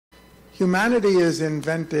Humanity has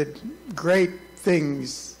invented great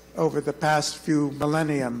things over the past few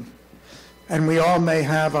millennium, and we all may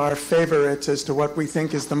have our favorites as to what we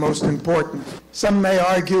think is the most important. Some may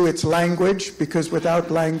argue it's language, because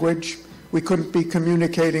without language, we couldn't be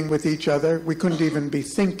communicating with each other. We couldn't even be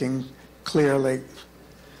thinking clearly.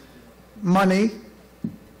 Money.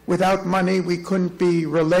 Without money, we couldn't be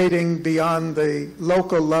relating beyond the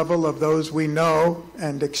local level of those we know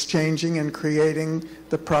and exchanging and creating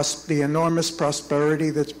the enormous prosperity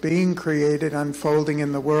that's being created, unfolding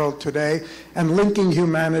in the world today, and linking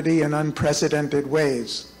humanity in unprecedented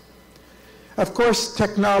ways. Of course,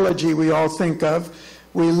 technology we all think of.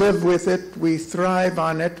 We live with it, we thrive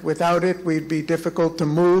on it. Without it, we'd be difficult to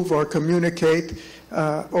move or communicate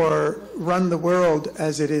or run the world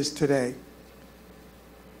as it is today.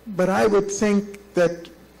 But I would think that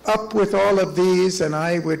up with all of these, and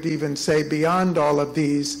I would even say beyond all of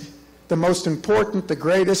these, the most important, the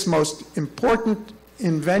greatest, most important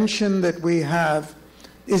invention that we have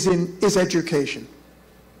is education.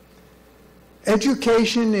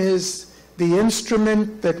 Education is the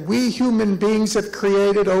instrument that we human beings have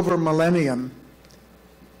created over millennium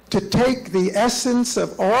to take the essence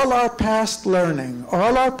of all our past learning,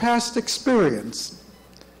 all our past experience,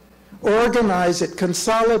 organize it,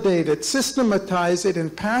 consolidate it, systematize it,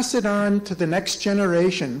 and pass it on to the next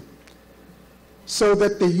generation so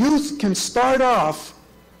that the youth can start off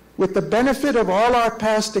with the benefit of all our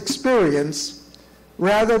past experience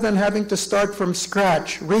rather than having to start from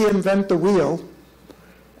scratch, reinvent the wheel,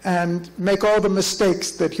 and make all the mistakes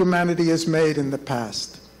that humanity has made in the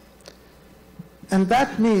past. And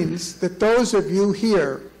that means that those of you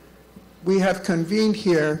here, we have convened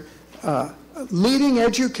here leading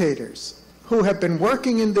educators who have been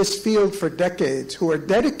working in this field for decades, who are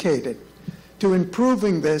dedicated to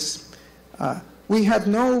improving this. We have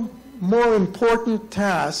no more important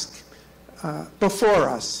task before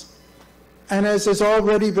us. And as has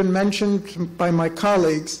already been mentioned by my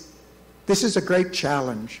colleagues, this is a great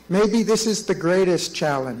challenge. Maybe this is the greatest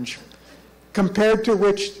challenge, compared to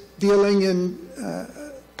which dealing in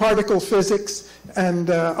particle physics and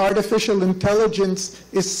artificial intelligence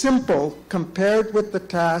is simple compared with the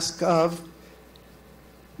task of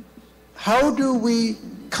how do we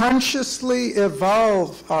consciously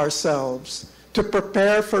evolve ourselves to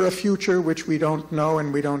prepare for a future which we don't know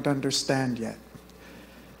and we don't understand yet.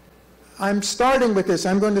 I'm starting with this.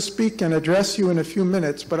 I'm going to speak and address you in a few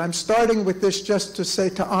minutes, but I'm starting with this just to say,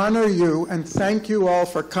 to honor you and thank you all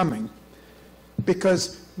for coming,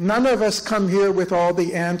 because none of us come here with all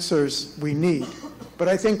the answers we need. But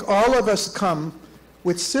I think all of us come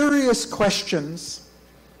with serious questions,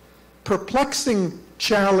 perplexing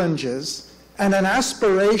challenges, and an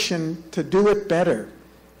aspiration to do it better.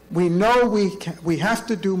 We know we have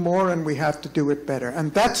to do more and we have to do it better.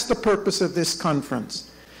 And that's the purpose of this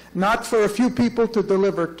conference. Not for a few people to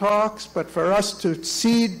deliver talks, but for us to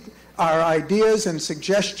seed our ideas and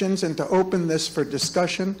suggestions and to open this for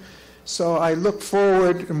discussion. So I look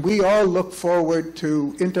forward, and we all look forward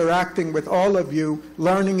to interacting with all of you,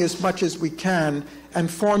 learning as much as we can,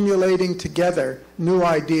 and formulating together new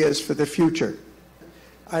ideas for the future.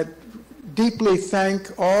 I deeply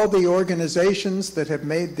thank all the organizations that have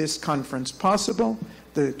made this conference possible,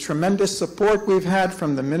 the tremendous support we've had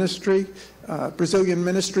from the ministry, Brazilian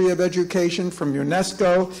Ministry of Education, from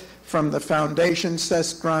UNESCO, from the Foundation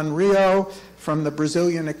CESGRANRIO, from the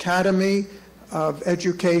Brazilian Academy of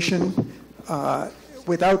Education,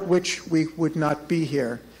 without which we would not be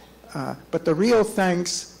here. But the real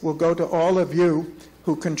thanks will go to all of you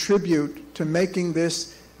who contribute to making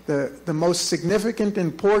this the most significant,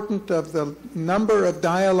 important of the number of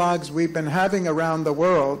dialogues we've been having around the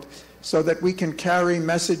world, so that we can carry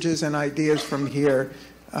messages and ideas from here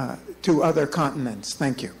to other continents.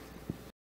 Thank you.